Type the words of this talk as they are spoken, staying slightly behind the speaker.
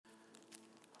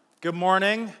Good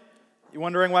morning. You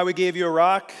wondering why we gave you a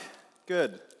rock?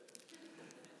 Good.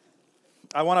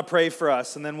 I want to pray for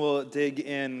us, and then we'll dig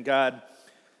in. God,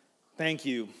 thank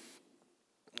you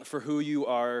for who you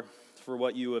are, for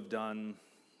what you have done,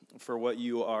 for what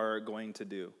you are going to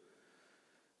do.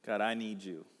 God, I need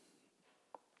you.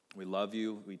 We love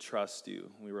you. We trust you.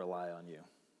 We rely on you.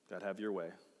 God, have your way.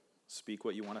 Speak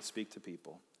what you want to speak to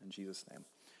people. In Jesus' name.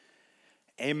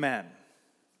 Amen.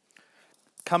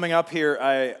 Coming up here,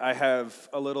 I have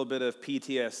a little bit of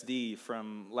PTSD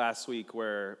from last week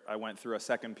where I went through a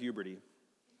second puberty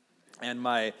and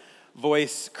my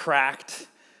voice cracked.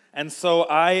 And so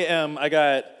I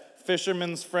got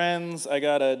Fisherman's Friends, I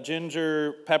got a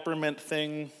ginger peppermint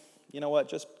thing. You know what?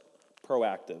 Just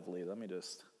proactively.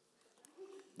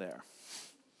 There.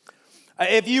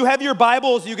 If you have your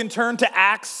Bibles, you can turn to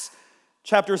Acts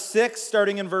chapter 6,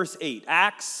 starting in verse 8.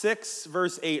 Acts 6,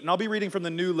 verse 8. And I'll be reading from the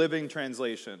New Living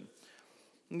Translation.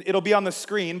 It'll be on the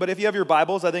screen, but if you have your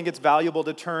Bibles, I think it's valuable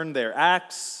to turn there.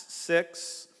 Acts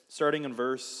 6, starting in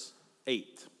verse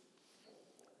 8.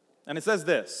 And it says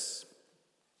this: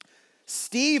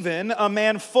 Stephen, a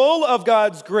man full of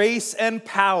God's grace and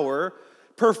power,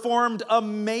 performed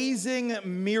amazing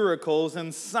miracles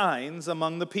and signs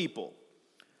among the people.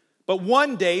 But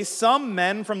one day, some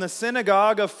men from the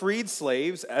synagogue of freed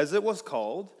slaves, as it was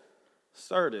called,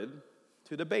 started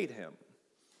to debate him.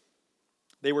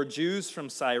 They were Jews from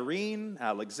Cyrene,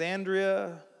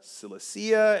 Alexandria,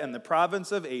 Cilicia, and the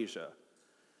province of Asia.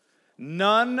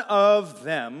 None of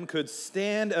them could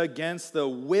stand against the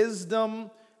wisdom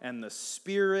and the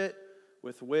spirit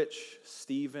with which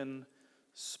Stephen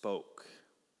spoke.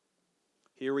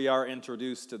 Here we are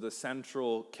introduced to the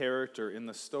central character in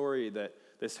the story, that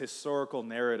this historical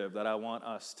narrative that I want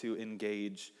us to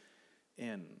engage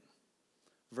in.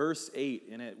 Verse 8,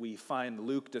 in it we find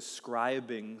Luke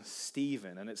describing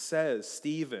Stephen, and it says,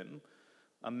 Stephen,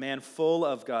 a man full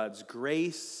of God's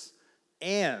grace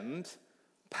and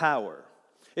power.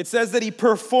 It says that he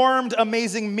performed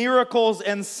amazing miracles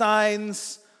and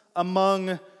signs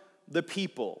among the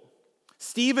people.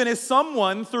 Stephen is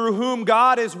someone through whom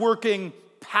God is working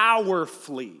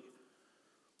powerfully.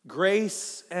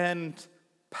 Grace and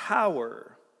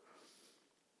power.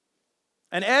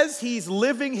 And as he's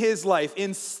living his life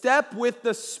in step with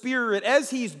the Spirit, as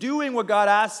he's doing what God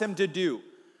asks him to do,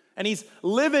 and he's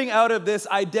living out of this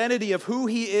identity of who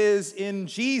he is in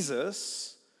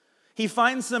Jesus, he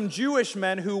finds some Jewish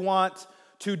men who want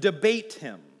to debate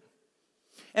him.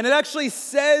 And it actually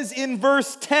says in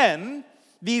verse 10,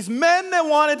 these men that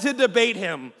wanted to debate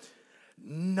him,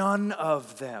 none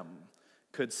of them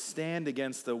could stand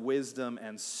against the wisdom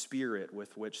and spirit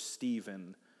with which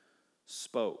Stephen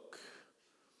spoke.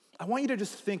 I want you to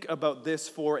just think about this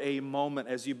for a moment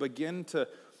as you begin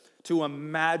to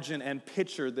imagine and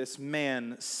picture this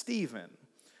man, Stephen.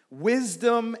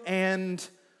 Wisdom and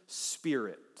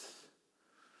spirit.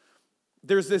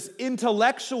 There's this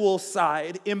intellectual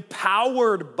side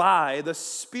empowered by the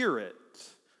Spirit.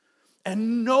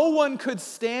 And no one could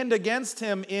stand against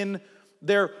him in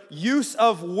their use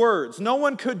of words. No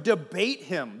one could debate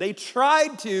him. They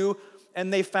tried to,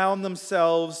 and they found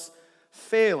themselves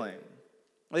failing.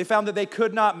 They found that they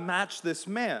could not match this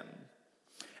man.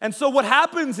 And so what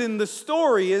happens in the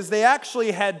story is they actually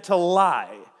had to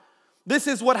lie. This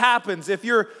is what happens. If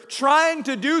you're trying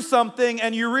to do something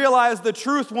and you realize the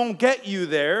truth won't get you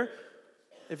there,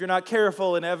 if you're not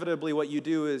careful, inevitably what you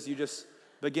do is you just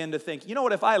begin to think, you know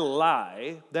what, if I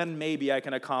lie, then maybe I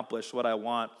can accomplish what I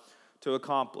want to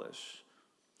accomplish.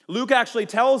 Luke actually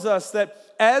tells us that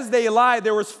as they lied,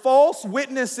 there was false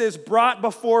witnesses brought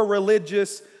before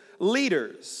religious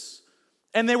leaders.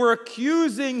 And they were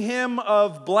accusing him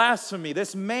of blasphemy.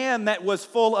 This man that was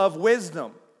full of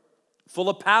wisdom, full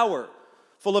of power,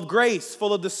 full of grace,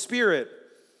 full of the Spirit.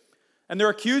 And they're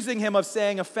accusing him of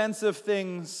saying offensive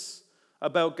things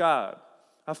about God,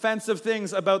 offensive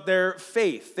things about their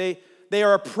faith. They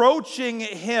are approaching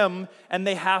him and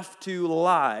they have to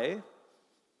lie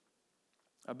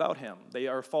about him. They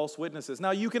are false witnesses.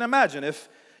 Now you can imagine if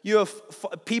you have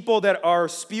people that are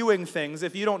spewing things,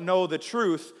 if you don't know the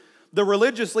truth, the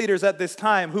religious leaders at this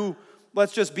time who,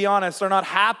 let's just be honest, are not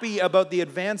happy about the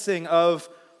advancing of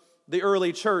the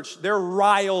early church, they're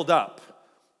riled up.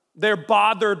 They're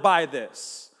bothered by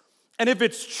this. And if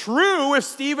it's true, if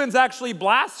Stephen's actually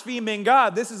blaspheming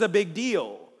God, this is a big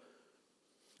deal.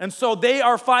 And so they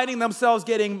are finding themselves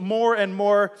getting more and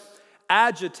more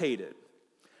agitated.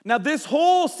 Now, this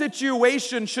whole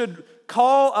situation should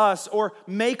call us or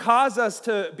may cause us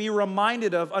to be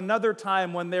reminded of another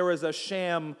time when there was a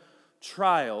sham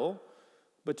trial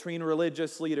between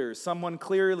religious leaders, someone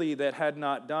clearly that had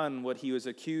not done what he was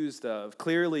accused of,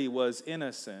 clearly was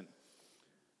innocent,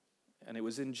 and it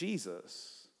was in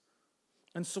Jesus.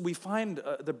 And so we find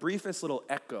the briefest little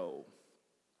echo.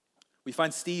 We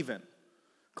find Stephen.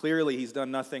 Clearly he's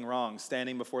done nothing wrong,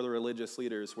 standing before the religious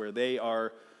leaders where they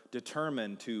are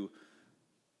determined to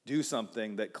do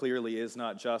something that clearly is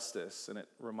not justice, and it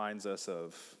reminds us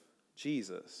of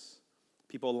Jesus.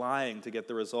 People lying to get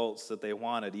the results that they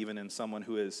wanted, even in someone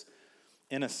who is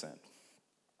innocent.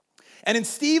 And in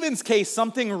Stephen's case,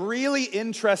 something really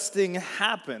interesting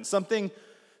happens. Something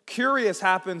curious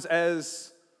happens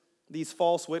as these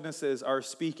false witnesses are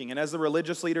speaking and as the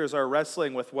religious leaders are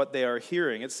wrestling with what they are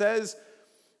hearing. It says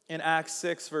in Acts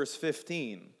 6, verse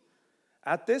 15,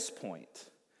 at this point,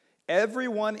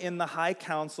 everyone in the high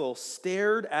council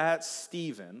stared at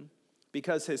Stephen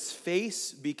because his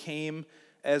face became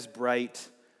as bright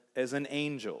as an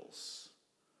angel's.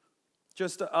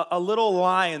 Just a little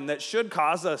line that should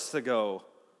cause us to go,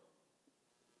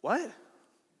 what?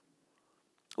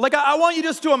 Like, I want you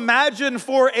just to imagine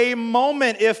for a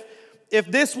moment if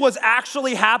this was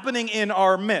actually happening in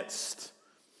our midst.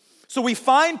 So we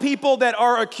find people that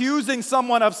are accusing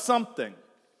someone of something.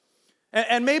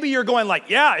 And maybe you're going like,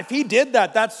 yeah, if he did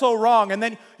that, that's so wrong. And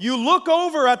then you look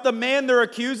over at the man they're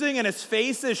accusing and his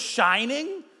face is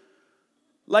shining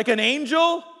like an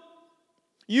angel.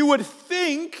 You would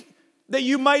think that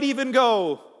you might even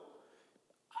go,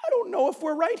 I don't know if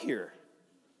we're right here.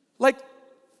 Like,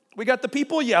 we got the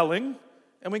people yelling,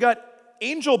 and we got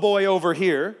Angel Boy over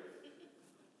here.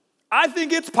 I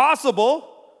think it's possible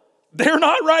they're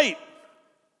not right.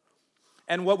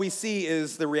 And what we see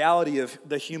is the reality of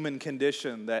the human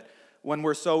condition, that when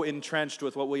we're so entrenched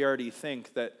with what we already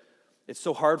think, that it's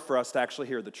so hard for us to actually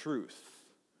hear the truth.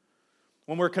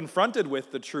 When we're confronted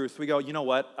with the truth, we go, you know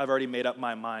what? I've already made up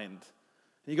my mind.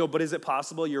 And you go, but is it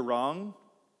possible you're wrong?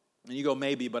 And you go,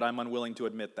 maybe, but I'm unwilling to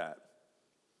admit that.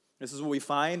 This is what we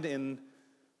find in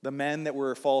the men that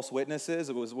were false witnesses.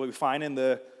 It was what we find in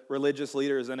the religious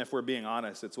leaders. And if we're being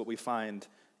honest, it's what we find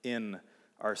in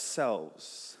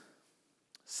ourselves.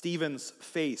 Stephen's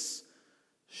face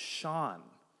shone.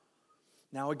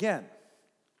 Now again,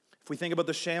 if we think about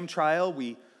the sham trial,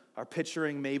 we're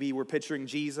picturing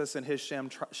Jesus and his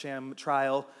sham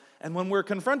trial. And when we're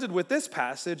confronted with this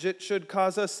passage, it should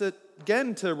cause us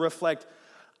again to reflect,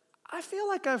 I feel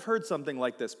like I've heard something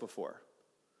like this before.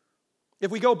 If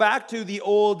we go back to the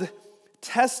Old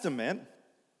Testament,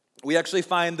 we actually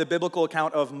find the biblical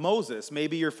account of Moses.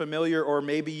 Maybe you're familiar or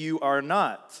maybe you are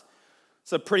not.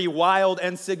 It's a pretty wild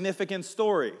and significant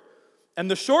story. And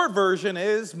the short version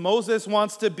is Moses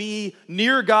wants to be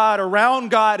near God, around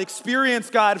God, experience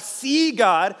God, see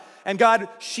God, and God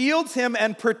shields him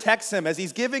and protects him as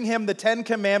he's giving him the 10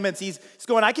 Commandments. He's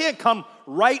going, I can't come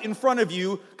right in front of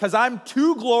you because I'm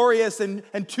too glorious and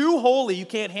too holy. You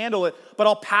can't handle it, but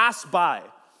I'll pass by.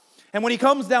 And when he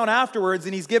comes down afterwards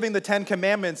and he's giving the 10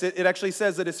 Commandments, it actually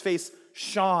says that his face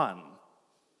shone.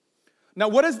 Now,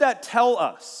 what does that tell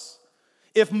us?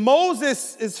 If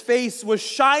Moses' face was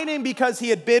shining because he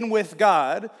had been with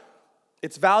God,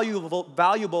 it's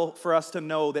valuable for us to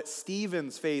know that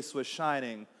Stephen's face was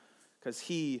shining because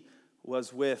he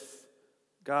was with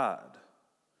God.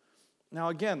 Now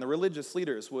again, the religious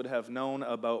leaders would have known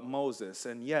about Moses,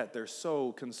 and yet they're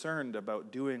so concerned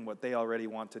about doing what they already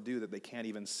want to do that they can't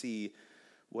even see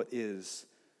what is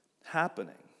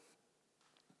happening.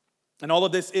 And all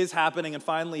of this is happening, and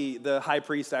finally the high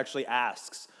priest actually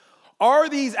asks, are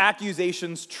these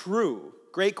accusations true?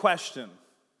 Great question.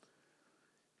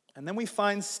 And then we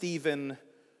find Stephen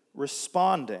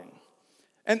responding.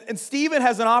 And Stephen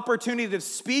has an opportunity to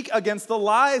speak against the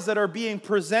lies that are being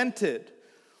presented,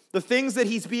 the things that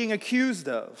he's being accused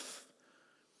of.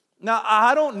 Now,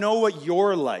 I don't know what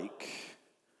you're like,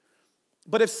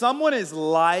 but if someone is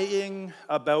lying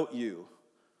about you,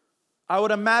 I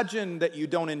would imagine that you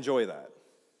don't enjoy that.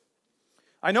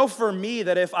 I know for me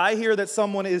that if I hear that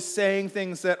someone is saying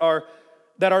things that are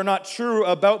not true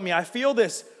about me, I feel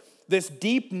this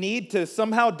deep need to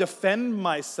somehow defend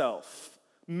myself,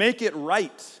 make it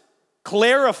right,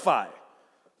 clarify.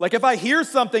 Like if I hear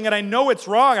something and I know it's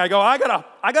wrong, I go, I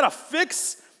gotta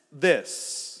fix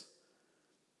this.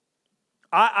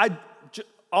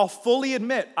 I'll fully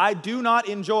admit, I do not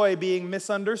enjoy being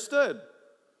misunderstood.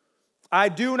 I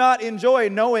do not enjoy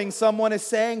knowing someone is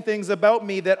saying things about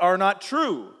me that are not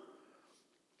true.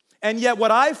 And yet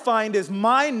what I find is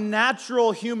my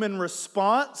natural human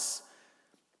response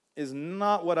is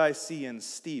not what I see in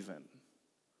Stephen.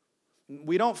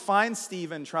 We don't find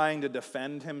Stephen trying to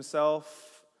defend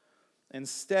himself.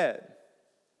 Instead,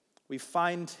 we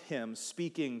find him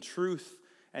speaking truth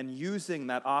and using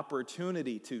that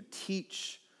opportunity to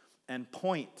teach and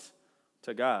point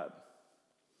to God.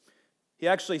 He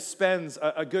actually spends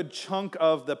a good chunk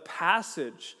of the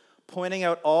passage pointing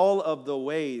out all of the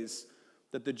ways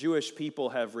that the Jewish people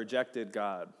have rejected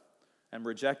God and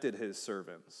rejected his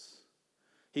servants.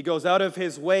 He goes out of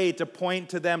his way to point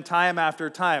to them time after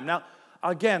time. Now,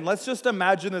 again, let's just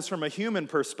imagine this from a human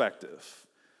perspective.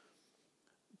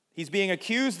 He's being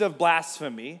accused of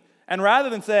blasphemy, and rather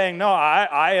than saying, no,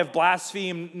 I have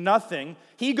blasphemed nothing,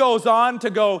 he goes on to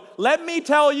go, let me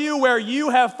tell you where you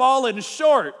have fallen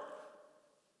short.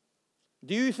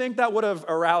 Do you think that would have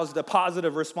aroused a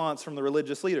positive response from the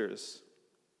religious leaders?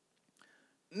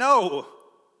 No.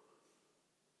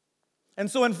 And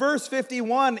so in verse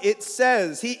 51, it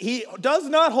says, he does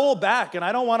not hold back, and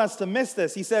I don't want us to miss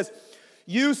this. He says,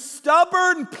 you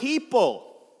stubborn people,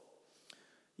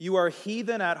 you are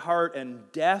heathen at heart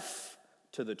and deaf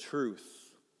to the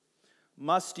truth.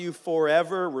 Must you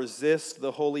forever resist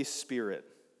the Holy Spirit?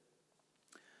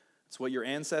 It's what your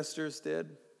ancestors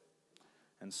did,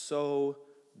 and so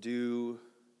do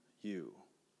you.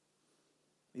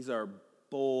 These are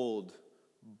bold,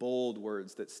 bold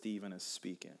words that Stephen is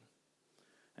speaking.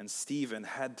 And Stephen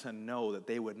had to know that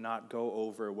they would not go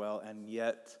over well, and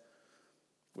yet,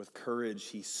 with courage,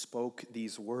 he spoke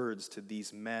these words to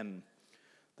these men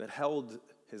that held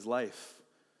his life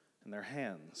in their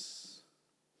hands.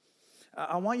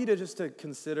 I want you to just to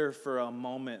consider for a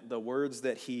moment the words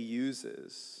that he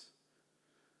uses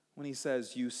when he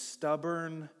says, you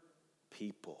stubborn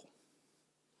people.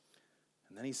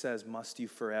 And then he says, must you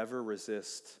forever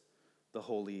resist the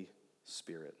Holy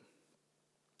Spirit?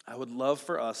 I would love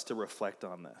for us to reflect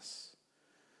on this.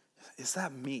 Is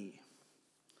that me?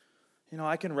 You know,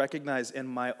 I can recognize in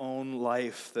my own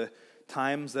life the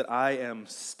times that I am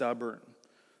stubborn,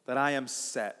 that I am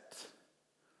set.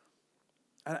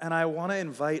 And I want to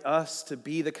invite us to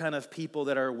be the kind of people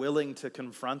that are willing to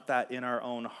confront that in our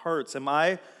own hearts. Am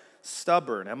I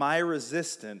stubborn? Am I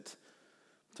resistant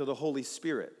to the Holy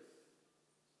Spirit?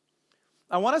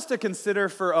 I want us to consider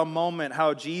for a moment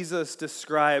how Jesus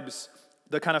describes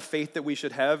the kind of faith that we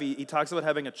should have. He talks about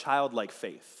having a childlike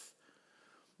faith.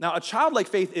 Now, a childlike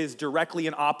faith is directly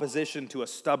in opposition to a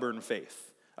stubborn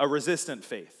faith, a resistant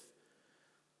faith.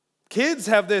 Kids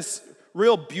have this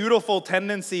real beautiful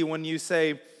tendency when you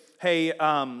say, hey,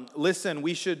 listen,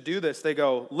 we should do this. They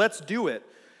go, let's do it.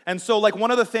 And so, like,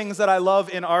 one of the things that I love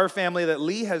in our family that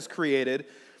Lee has created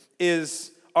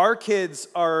is our kids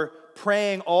are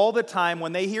praying all the time.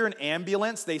 When they hear an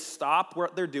ambulance, they stop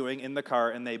what they're doing in the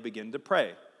car and they begin to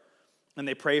pray. And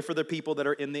they pray for the people that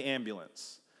are in the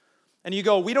ambulance. And you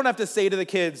go, we don't have to say to the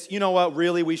kids, you know what,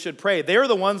 really, we should pray. They're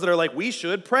the ones that are like, we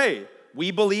should pray.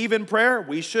 We believe in prayer,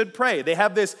 we should pray. They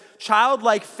have this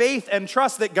childlike faith and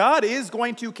trust that God is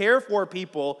going to care for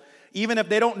people, even if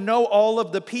they don't know all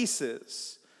of the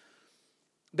pieces.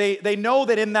 They know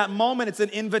that in that moment, it's an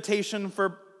invitation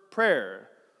for prayer.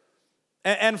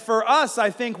 And for us, I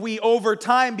think we over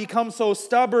time become so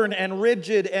stubborn and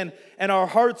rigid, and our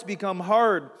hearts become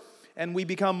hard, and we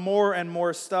become more and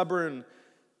more stubborn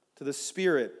to the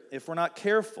Spirit if we're not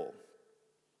careful.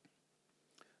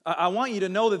 I want you to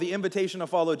know that the invitation to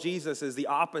follow Jesus is the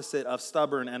opposite of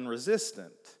stubborn and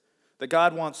resistant, that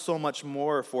God wants so much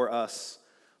more for us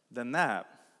than that.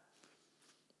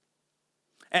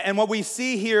 And what we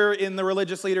see here in the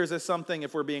religious leaders is something,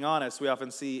 if we're being honest, we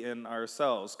often see in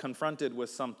ourselves, confronted with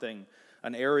something,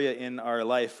 an area in our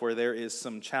life where there is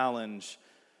some challenge,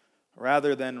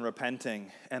 rather than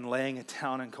repenting and laying it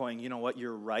down and going, you know what,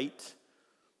 you're right.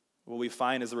 What we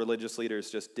find is the religious leaders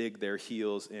just dig their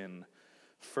heels in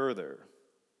further.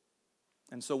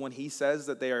 And so when he says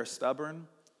that they are stubborn,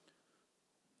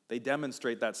 they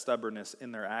demonstrate that stubbornness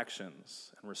in their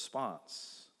actions and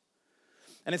response.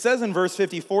 And it says in verse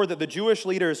 54 that the Jewish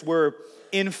leaders were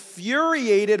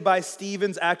infuriated by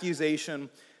Stephen's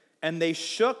accusation, and they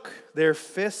shook their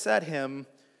fists at him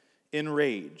in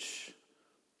rage.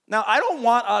 Now, I don't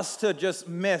want us to just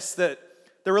miss that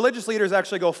the religious leaders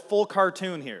actually go full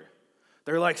cartoon here.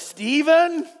 They're like,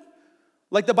 Stephen?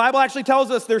 Like the Bible actually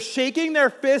tells us they're shaking their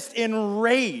fist in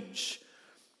rage.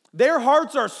 Their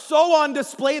hearts are so on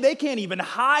display, they can't even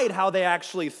hide how they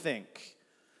actually think.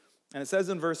 And it says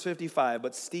in verse 55,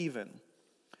 but Stephen,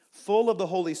 full of the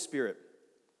Holy Spirit,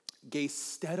 gazed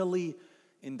steadily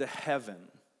into heaven,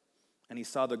 and he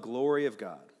saw the glory of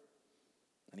God.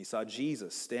 And he saw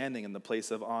Jesus standing in the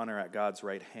place of honor at God's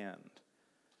right hand.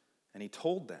 And he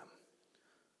told them,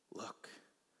 look,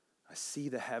 I see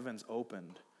the heavens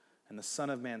opened, and the Son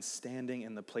of Man standing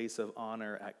in the place of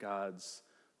honor at God's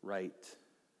right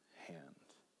hand.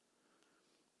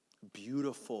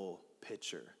 Beautiful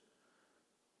picture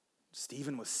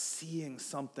Stephen was seeing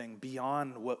something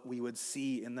beyond what we would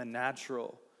see in the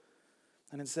natural.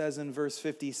 And it says in verse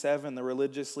 57, the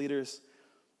religious leaders,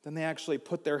 then they actually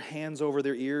put their hands over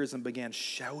their ears and began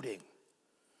shouting.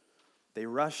 They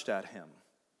rushed at him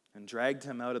and dragged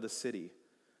him out of the city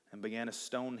and began to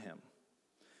stone him.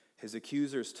 His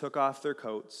accusers took off their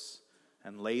coats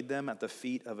and laid them at the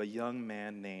feet of a young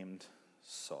man named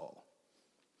Saul.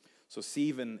 So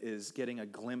Stephen is getting a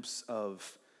glimpse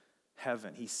of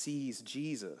heaven. He sees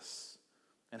Jesus.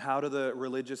 And how do the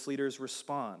religious leaders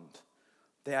respond?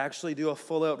 They actually do a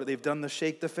full out, they've done the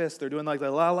shake the fist. They're doing like the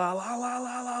la la la la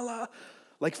la la la,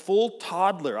 like full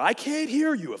toddler. I can't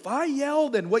hear you. If I yell,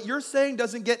 then what you're saying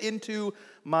doesn't get into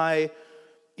my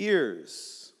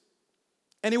ears.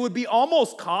 And it would be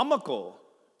almost comical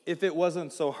if it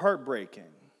wasn't so heartbreaking.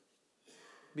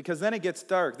 Because then it gets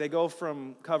dark. They go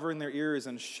from covering their ears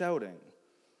and shouting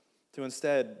to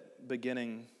instead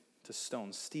beginning to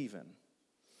stone Stephen.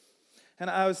 And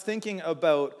I was thinking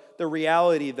about the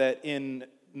reality that in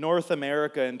North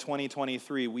America in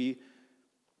 2023, we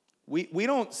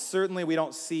don't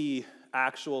see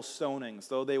actual stonings,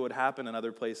 though they would happen in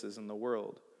other places in the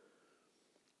world.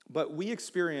 But we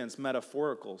experience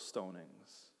metaphorical stonings.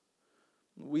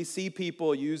 We see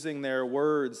people using their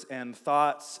words and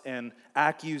thoughts and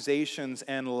accusations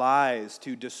and lies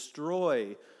to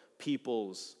destroy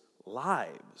people's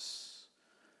lives.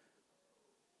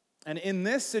 And in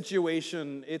this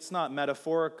situation, it's not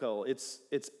metaphorical, it's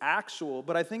actual,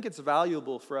 but I think it's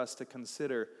valuable for us to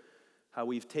consider how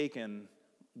we've taken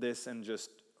this and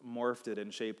just morphed it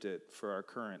and shaped it for our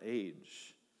current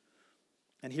age.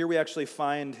 And here we actually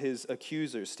find his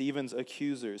accusers, Stephen's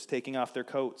accusers, taking off their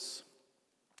coats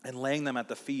and laying them at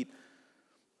the feet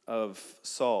of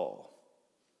Saul.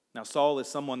 Now, Saul is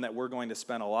someone that we're going to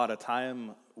spend a lot of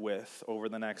time with over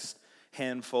the next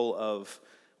handful of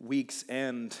weeks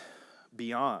and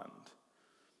beyond.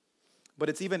 But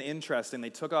it's even interesting,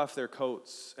 they took off their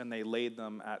coats and they laid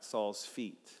them at Saul's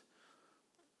feet.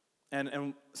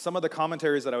 And some of the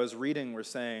commentaries that I was reading were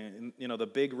saying, the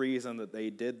big reason that they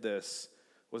did this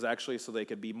was actually so they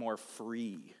could be more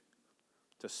free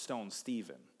to stone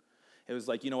Stephen. It was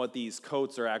like, these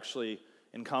coats are actually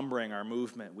encumbering our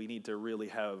movement. We need to really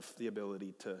have the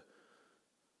ability to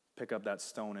pick up that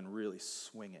stone and really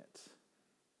swing it.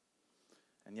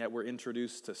 And yet we're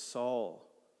introduced to Saul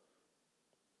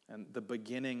and the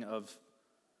beginning of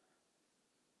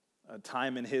a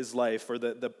time in his life, or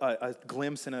a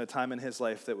glimpse in a time in his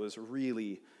life that was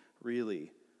really,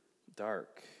 really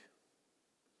dark.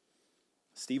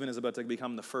 Stephen is about to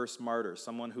become the first martyr,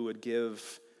 someone who would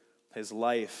give his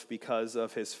life because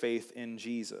of his faith in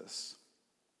Jesus.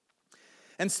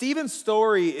 And Stephen's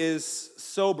story is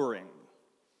sobering.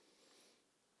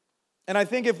 And I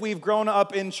think if we've grown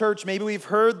up in church, maybe we've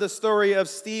heard the story of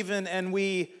Stephen and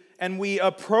we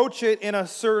approach it in a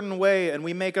certain way and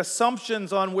we make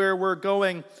assumptions on where we're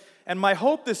going. And my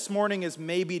hope this morning is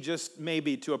maybe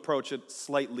to approach it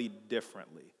slightly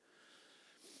differently.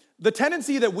 The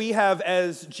tendency that we have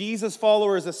as Jesus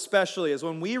followers especially is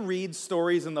when we read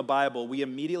stories in the Bible, we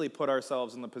immediately put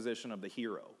ourselves in the position of the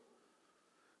hero.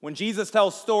 When Jesus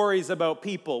tells stories about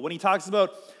people, when he talks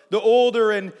about the older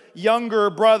and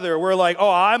younger brother, we're like,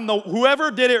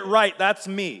 whoever did it right, that's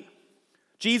me.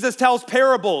 Jesus tells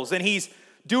parables and he's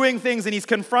doing things and he's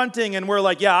confronting and we're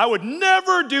like, yeah, I would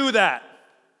never do that.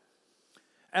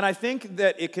 And I think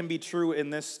that it can be true in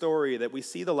this story that we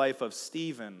see the life of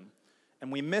Stephen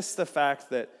and we miss the fact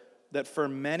that for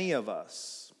many of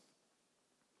us,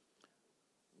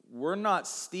 we're not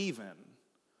Stephen.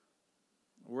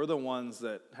 We're the ones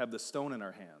that have the stone in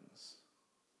our hands.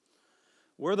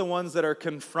 We're the ones that are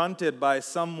confronted by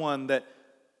someone that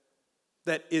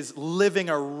is living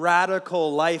a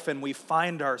radical life and we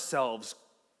find ourselves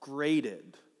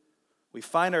grated. We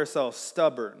find ourselves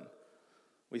stubborn.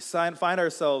 We find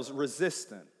ourselves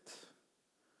resistant.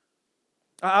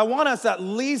 I want us at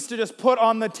least to just put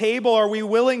on the table, are we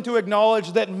willing to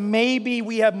acknowledge that maybe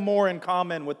we have more in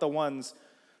common with the ones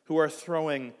who are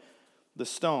throwing the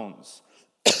stones?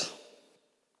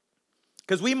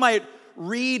 Because we might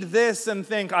read this and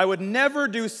think, I would never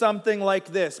do something like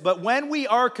this. But when we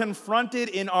are confronted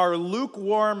in our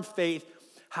lukewarm faith,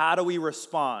 how do we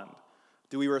respond?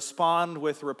 Do we respond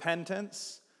with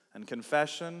repentance and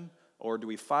confession? Or do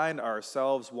we find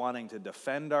ourselves wanting to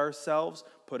defend ourselves,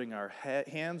 putting our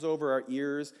hands over our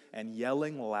ears and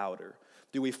yelling louder?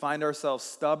 Do we find ourselves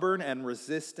stubborn and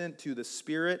resistant to the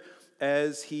Spirit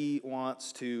as He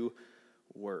wants to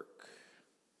work?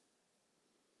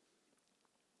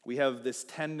 We have this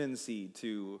tendency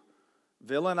to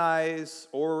villainize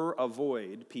or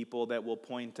avoid people that will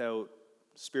point out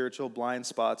spiritual blind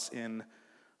spots in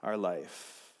our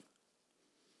life.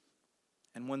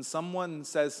 And when someone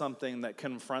says something that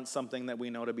confronts something that we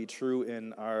know to be true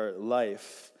in our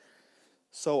life,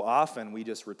 so often we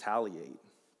just retaliate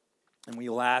and we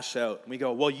lash out. We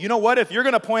go, well, you know what? If you're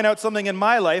going to point out something in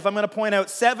my life, I'm going to point out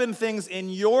 7 things in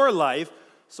your life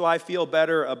so I feel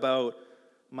better about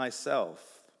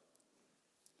myself.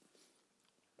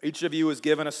 Each of you is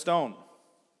given a stone.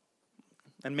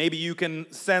 And maybe you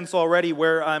can sense already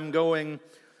where I'm going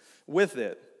with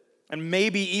it. And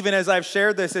maybe even as I've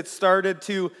shared this, it started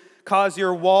to cause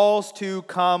your walls to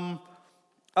come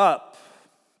up.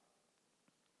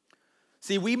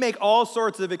 See, we make all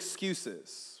sorts of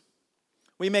excuses.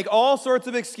 We make all sorts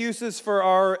of excuses for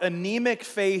our anemic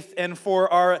faith and for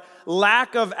our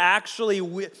lack of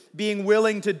actually being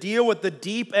willing to deal with the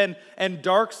deep and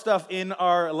dark stuff in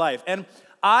our life. And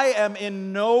I am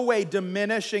in no way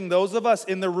diminishing those of us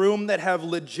in the room that have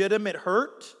legitimate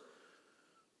hurt,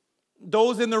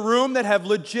 those in the room that have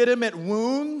legitimate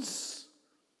wounds.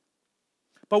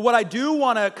 But what I do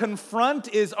want to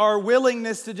confront is our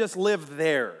willingness to just live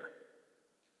there.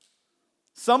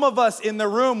 Some of us in the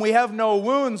room, we have no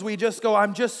wounds. We just go,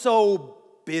 I'm just so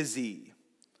busy.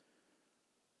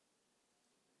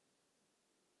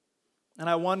 And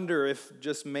I wonder if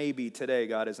just maybe today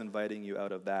God is inviting you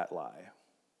out of that lie.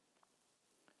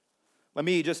 Let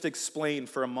me just explain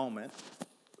for a moment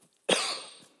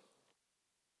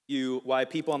why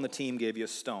people on the team gave you a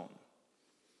stone.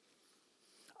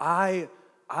 I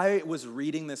was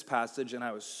reading this passage and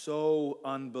I was so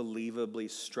unbelievably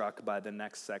struck by the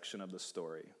next section of the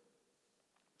story.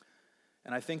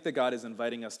 And I think that God is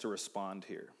inviting us to respond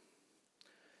here.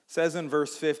 It says in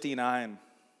verse 59,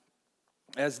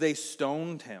 as they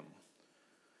stoned him,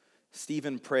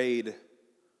 Stephen prayed,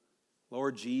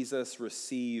 Lord Jesus,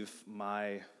 receive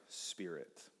my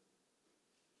spirit.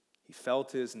 He fell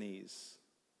to his knees,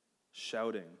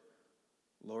 shouting,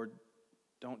 Lord,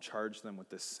 don't charge them with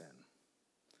this sin.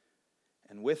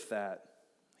 And with that,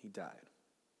 he died.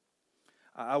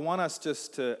 I want us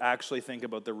just to actually think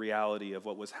about the reality of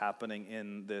what was happening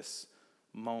in this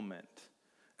moment.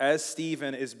 As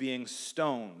Stephen is being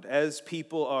stoned, as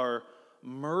people are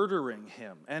murdering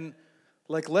him. And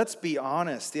let's be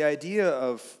honest, the idea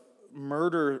of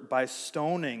murder by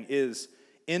stoning is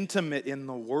intimate in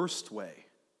the worst way.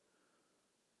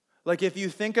 If you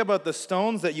think about the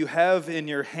stones that you have in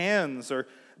your hands or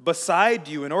beside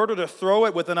you, in order to throw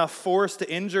it with enough force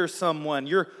to injure someone,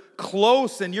 you're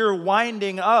close and you're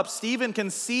winding up. Stephen can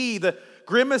see the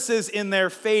grimaces in their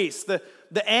face, the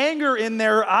anger in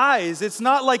their eyes. It's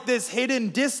not like this hidden,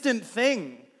 distant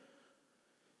thing.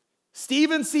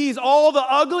 Stephen sees all the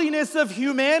ugliness of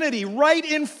humanity right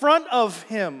in front of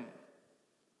him.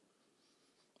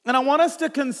 And I want us to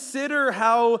consider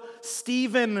how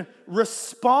Stephen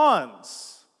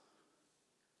responds.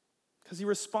 Because he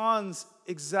responds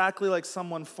exactly like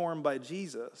someone formed by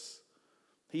Jesus.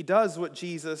 He does what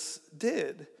Jesus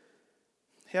did.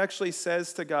 He actually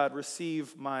says to God,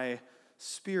 receive my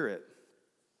spirit.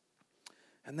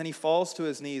 And then he falls to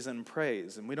his knees and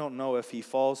prays. And we don't know if he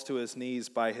falls to his knees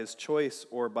by his choice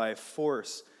or by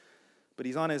force. But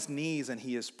he's on his knees and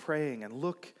he is praying. And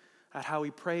look at how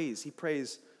he prays. He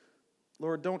prays,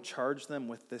 Lord, don't charge them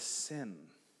with this sin.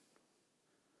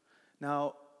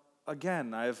 Now,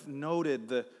 again, I've noted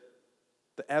the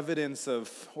evidence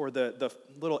of, or the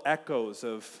little echoes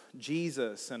of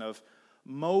Jesus and of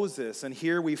Moses. And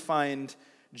here we find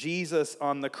Jesus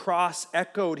on the cross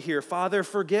echoed here. Father,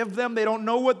 forgive them. They don't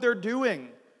know what they're doing.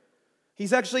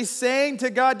 He's actually saying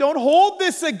to God, don't hold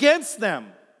this against them.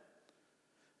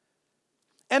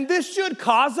 And this should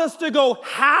cause us to go,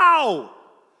 how?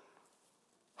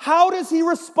 How does he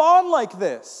respond like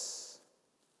this?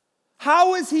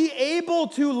 How is he able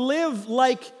to live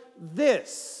like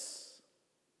this?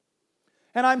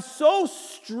 And I'm so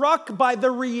struck by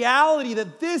the reality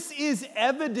that this is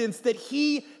evidence that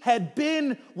he had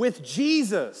been with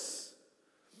Jesus,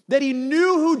 that he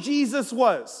knew who Jesus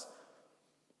was,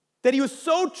 that he was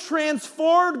so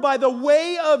transformed by the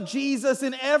way of Jesus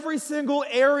in every single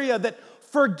area that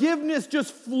forgiveness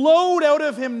just flowed out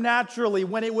of him naturally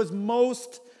when it was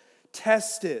most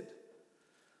tested.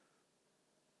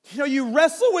 You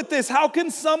wrestle with this. How can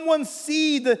someone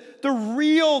see the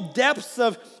real depths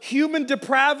of human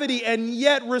depravity and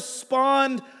yet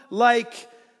respond like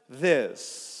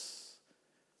this?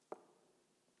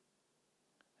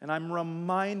 And I'm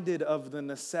reminded of the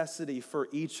necessity for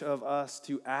each of us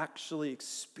to actually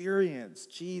experience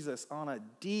Jesus on a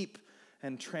deep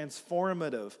and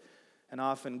transformative and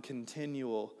often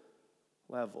continual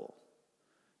level.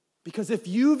 Because if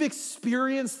you've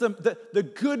experienced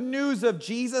the good news of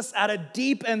Jesus at a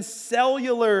deep and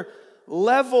cellular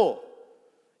level,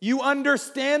 you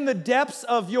understand the depths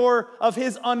of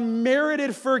his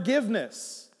unmerited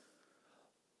forgiveness.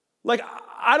 Like,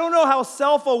 I don't know how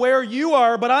self-aware you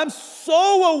are, but I'm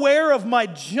so aware of my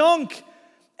junk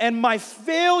and my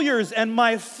failures and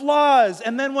my flaws.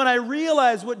 And then when I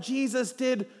realize what Jesus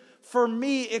did for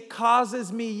me, it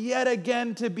causes me yet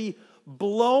again to be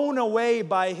blown away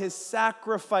by his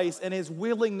sacrifice and his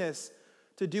willingness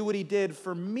to do what he did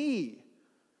for me.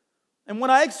 And when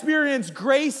I experience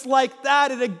grace like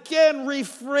that, it again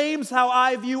reframes how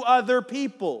I view other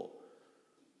people.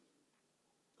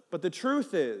 But the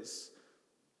truth is,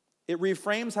 it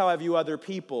reframes how I view other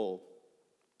people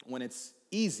when it's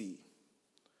easy.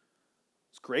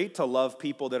 It's great to love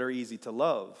people that are easy to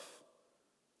love.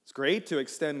 It's great to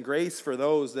extend grace for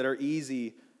those that are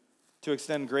easy to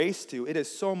extend grace to. It is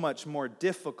so much more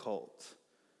difficult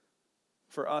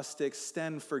for us to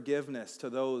extend forgiveness to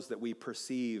those that we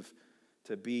perceive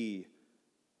to be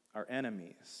our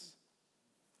enemies.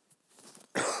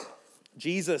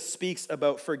 Jesus speaks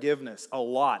about forgiveness a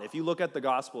lot. If you look at the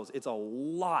Gospels, it's a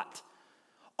lot.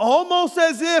 Almost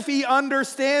as if he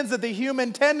understands that the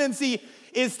human tendency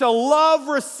is to love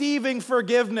receiving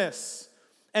forgiveness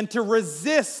and to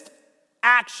resist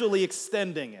actually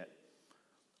extending it.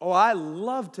 Oh, I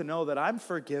love to know that I'm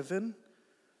forgiven.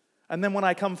 And then when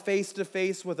I come face to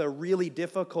face with a really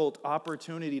difficult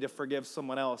opportunity to forgive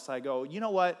someone else, I go, you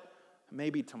know what?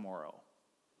 Maybe tomorrow.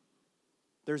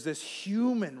 There's this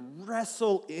human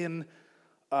wrestle in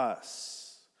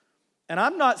us. And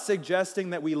I'm not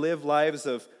suggesting that we live lives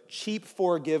of cheap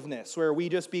forgiveness where we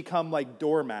just become like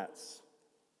doormats.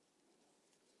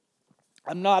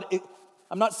 I'm not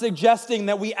suggesting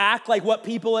that we act like what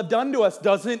people have done to us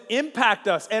doesn't impact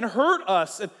us and hurt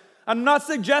us. And I'm not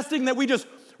suggesting that we just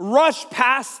rush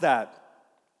past that.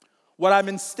 What I'm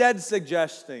instead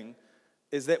suggesting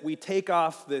is that we take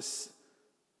off this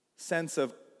sense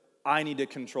of, I need to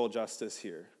control justice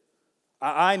here.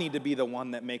 I need to be the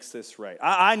one that makes this right.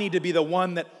 I need to be the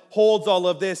one that holds all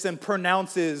of this and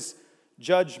pronounces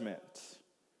judgment.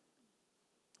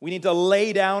 We need to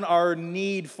lay down our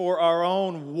need for our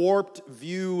own warped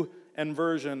view and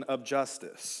version of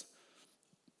justice.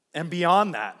 And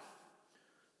beyond that,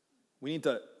 we need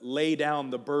to lay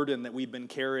down the burden that we've been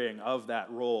carrying of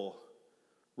that role,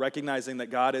 recognizing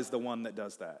that God is the one that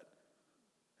does that.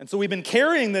 And so we've been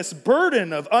carrying this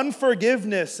burden of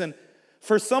unforgiveness, and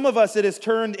for some of us, it has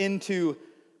turned into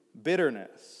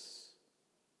bitterness.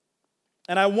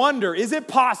 And I wonder, is it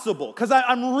possible? Because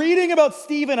I'm reading about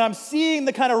Stephen, I'm seeing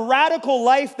the kind of radical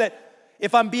life that,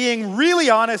 if I'm being really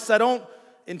honest, I don't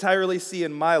entirely see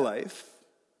in my life.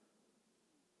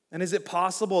 And is it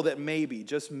possible that maybe,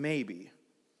 just maybe,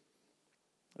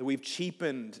 that we've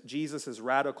cheapened Jesus'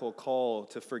 radical call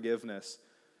to forgiveness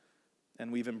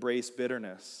and we've embraced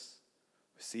bitterness?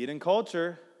 We see it in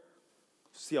culture.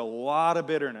 We see a lot of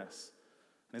bitterness.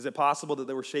 And is it possible that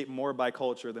they were shaped more by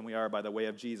culture than we are by the way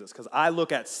of Jesus? Because I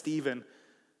look at Stephen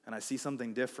and I see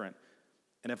something different.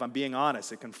 And if I'm being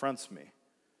honest, it confronts me.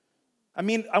 I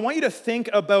mean, I want you to think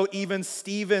about even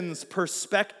Stephen's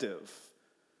perspective.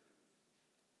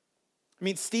 I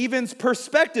mean, Stephen's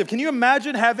perspective. Can you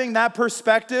imagine having that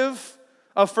perspective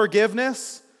of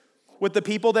forgiveness with the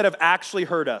people that have actually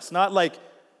hurt us? Not like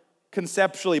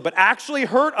conceptually, but actually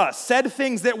hurt us, said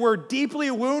things that were deeply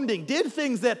wounding, did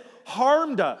things that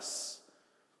harmed us.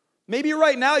 Maybe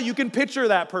right now you can picture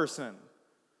that person.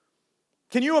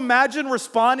 Can you imagine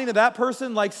responding to that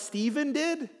person like Stephen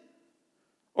did?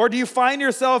 Or do you find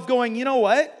yourself going, you know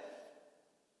what?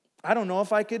 I don't know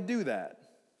if I could do that.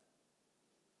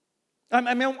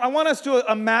 I mean, I want us to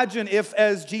imagine if,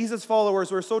 as Jesus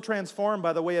followers, we're so transformed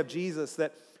by the way of Jesus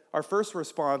that our first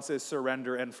response is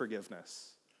surrender and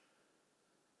forgiveness.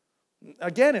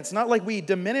 Again, it's not like we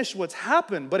diminish what's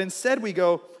happened, but instead we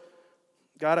go,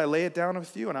 God, I lay it down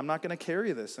with you, and I'm not going to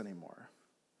carry this anymore.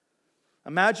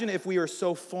 Imagine if we are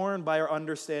so foreign by our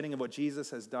understanding of what Jesus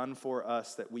has done for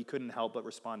us that we couldn't help but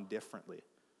respond differently.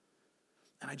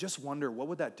 And I just wonder, what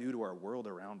would that do to our world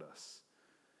around us?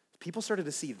 If people started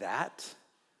to see that,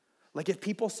 like if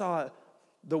people saw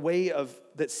the way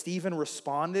that Stephen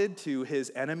responded to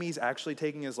his enemies actually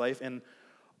taking his life in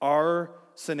our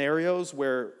scenarios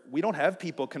where we don't have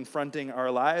people confronting our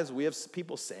lives, we have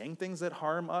people saying things that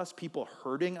harm us, people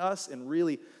hurting us in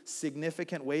really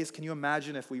significant ways. Can you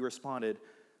imagine if we responded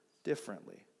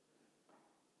differently?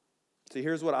 So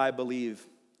here's what I believe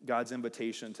God's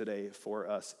invitation today for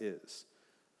us is.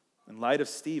 In light of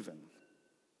Stephen,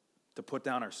 to put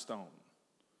down our stone,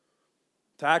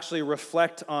 to actually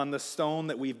reflect on the stone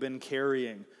that we've been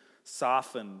carrying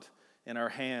softened in our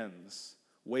hands,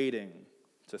 waiting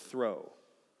to throw.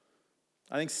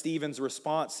 I think Stephen's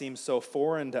response seems so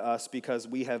foreign to us because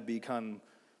we have become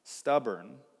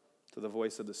stubborn to the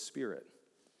voice of the Spirit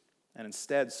and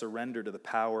instead surrender to the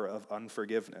power of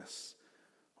unforgiveness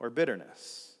or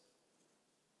bitterness.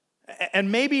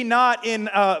 And maybe not in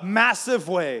a massive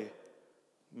way,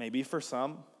 maybe for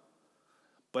some,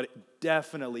 but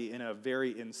definitely in a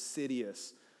very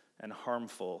insidious and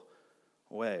harmful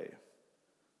way.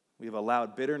 We've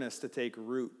allowed bitterness to take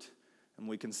root, and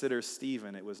we consider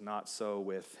Stephen, it was not so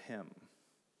with him.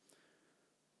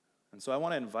 And so I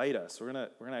want to invite us, we're going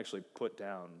to actually put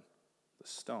down the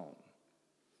stone.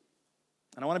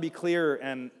 And I want to be clear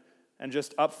and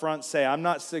just up front say, I'm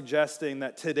not suggesting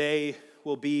that today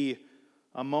will be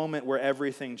a moment where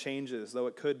everything changes, though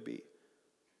it could be.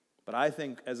 But I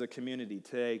think as a community,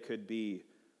 today could be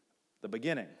the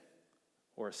beginning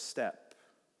or a step.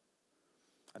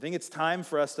 I think it's time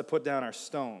for us to put down our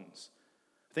stones.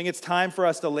 I think it's time for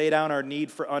us to lay down our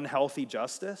need for unhealthy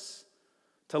justice,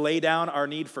 to lay down our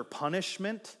need for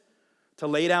punishment, to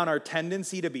lay down our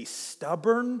tendency to be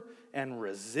stubborn and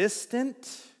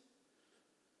resistant.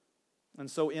 And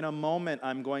so in a moment,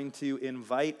 I'm going to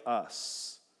invite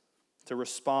us to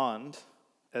respond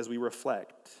as we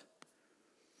reflect.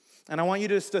 And I want you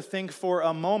just to think for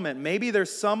a moment, maybe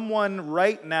there's someone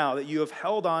right now that you have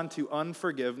held on to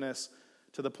unforgiveness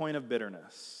to the point of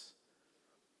bitterness.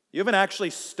 You haven't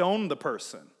actually stoned the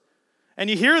person. And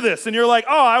you hear this and you're like,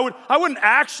 oh, I wouldn't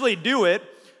actually do it.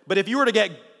 But if you were to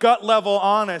get gut level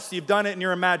honest, you've done it in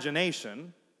your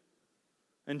imagination.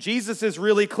 And Jesus is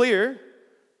really clear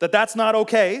that that's not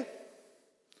okay.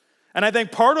 And I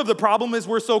think part of the problem is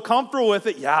we're so comfortable with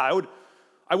it. Yeah,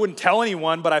 I wouldn't tell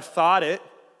anyone, but I've thought it.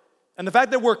 And the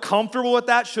fact that we're comfortable with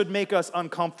that should make us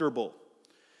uncomfortable.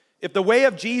 If the way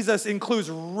of Jesus includes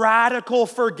radical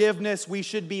forgiveness, we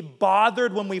should be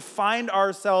bothered when we find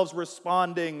ourselves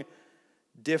responding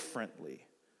differently.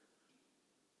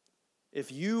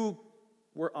 If you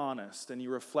were honest and you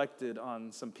reflected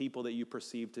on some people that you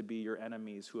perceive to be your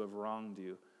enemies who have wronged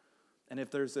you, and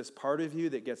if there's this part of you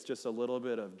that gets just a little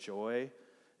bit of joy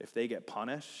if they get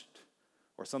punished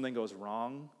or something goes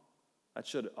wrong, that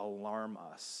should alarm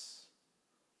us.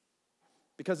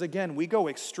 Because again, we go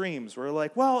extremes. We're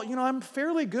like, well, I'm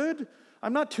fairly good.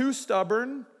 I'm not too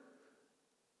stubborn.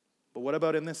 But what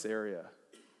about in this area?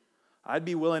 I'd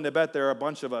be willing to bet there are a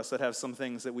bunch of us that have some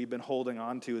things that we've been holding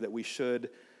on to that we should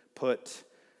put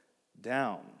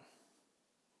down.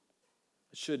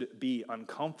 It should be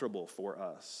uncomfortable for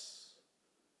us.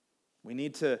 We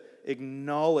need to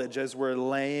acknowledge as we're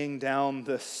laying down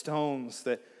the stones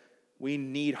that we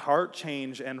need heart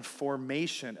change and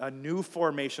formation, a new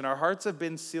formation. Our hearts have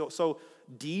been so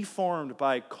deformed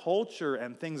by culture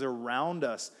and things around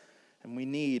us, and we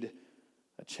need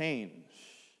a change.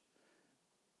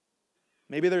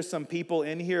 Maybe there's some people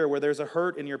in here where there's a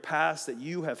hurt in your past that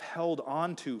you have held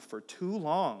on to for too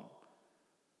long.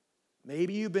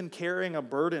 Maybe you've been carrying a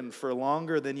burden for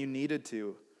longer than you needed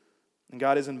to, and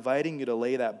God is inviting you to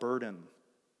lay that burden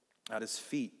at His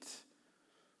feet.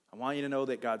 I want you to know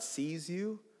that God sees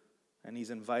you, and He's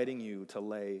inviting you to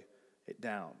lay it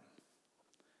down.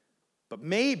 But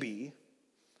maybe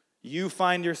you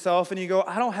find yourself and you go,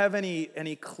 I don't have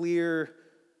any clear,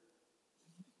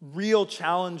 real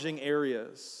challenging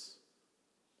areas.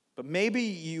 But maybe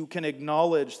you can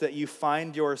acknowledge that you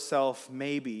find yourself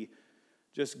maybe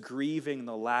just grieving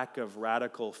the lack of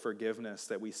radical forgiveness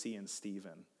that we see in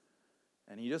Stephen.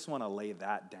 And you just want to lay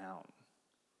that down.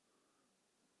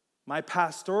 My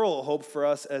pastoral hope for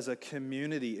us as a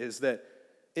community is that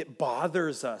it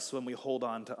bothers us when we hold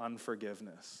on to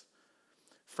unforgiveness.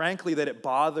 Frankly, that it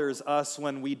bothers us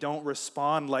when we don't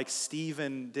respond like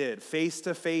Stephen did, face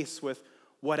to face with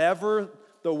whatever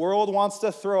the world wants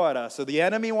to throw at us or the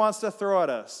enemy wants to throw at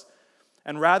us.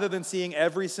 And rather than seeing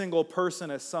every single person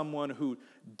as someone who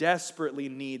desperately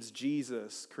needs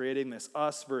Jesus, creating this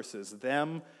us versus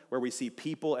them, where we see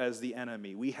people as the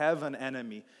enemy. We have an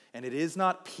enemy, and it is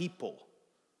not people.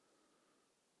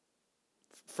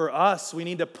 For us, we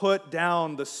need to put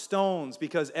down the stones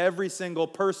because every single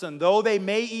person, though they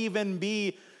may even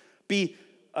be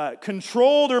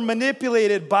controlled or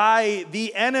manipulated by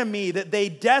the enemy, that they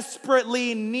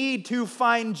desperately need to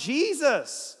find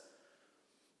Jesus.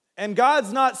 And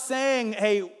God's not saying,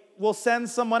 hey, we'll send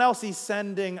someone else. He's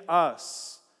sending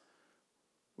us.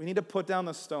 We need to put down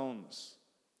the stones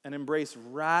and embrace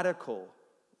radical,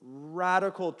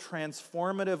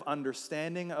 transformative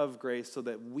understanding of grace so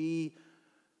that we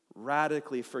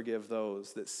radically forgive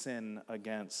those that sin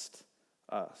against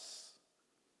us.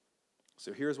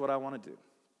 So here's what I want to do.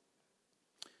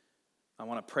 I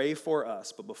want to pray for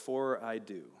us, but before I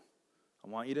do, I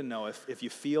want you to know if you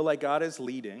feel like God is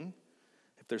leading,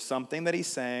 if there's something that he's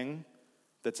saying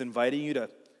that's inviting you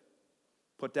to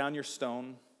put down your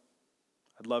stone,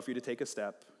 I'd love for you to take a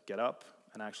step, get up,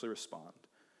 and actually respond.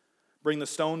 Bring the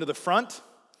stone to the front.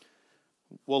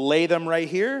 We'll lay them right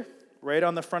here, right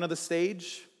on the front of the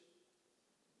stage.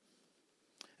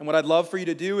 And what I'd love for you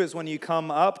to do is when you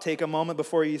come up, take a moment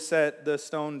before you set the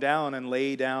stone down and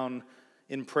lay down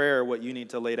in prayer what you need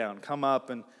to lay down. Come up,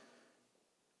 and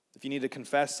if you need to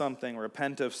confess something,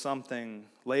 repent of something,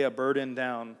 lay a burden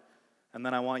down, and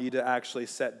then I want you to actually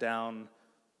set down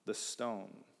the stone.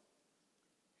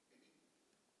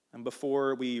 And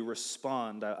before we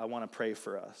respond, I want to pray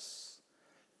for us.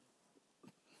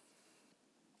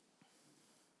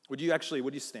 Would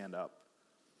you stand up?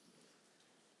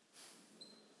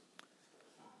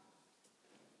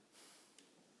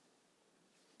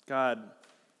 God,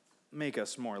 make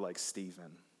us more like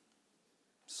Stephen,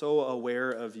 so aware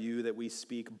of you that we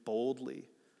speak boldly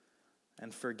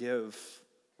and forgive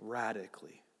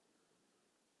radically.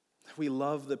 We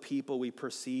love the people we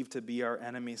perceive to be our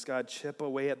enemies. God, chip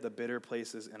away at the bitter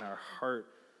places in our heart,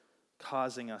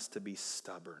 causing us to be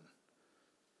stubborn.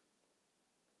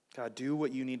 God, do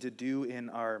what you need to do in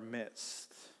our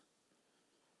midst.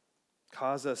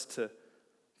 Cause us to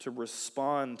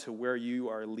respond to where you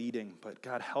are leading. But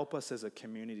God, help us as a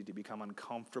community to become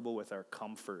uncomfortable with our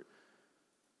comfort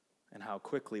and how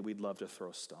quickly we'd love to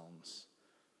throw stones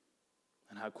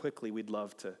and how quickly we'd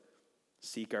love to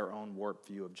seek our own warped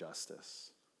view of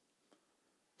justice.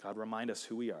 God, remind us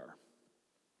who we are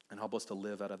and help us to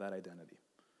live out of that identity.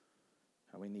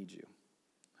 And we need you.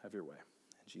 Have your way.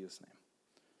 In Jesus'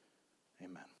 name,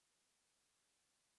 amen.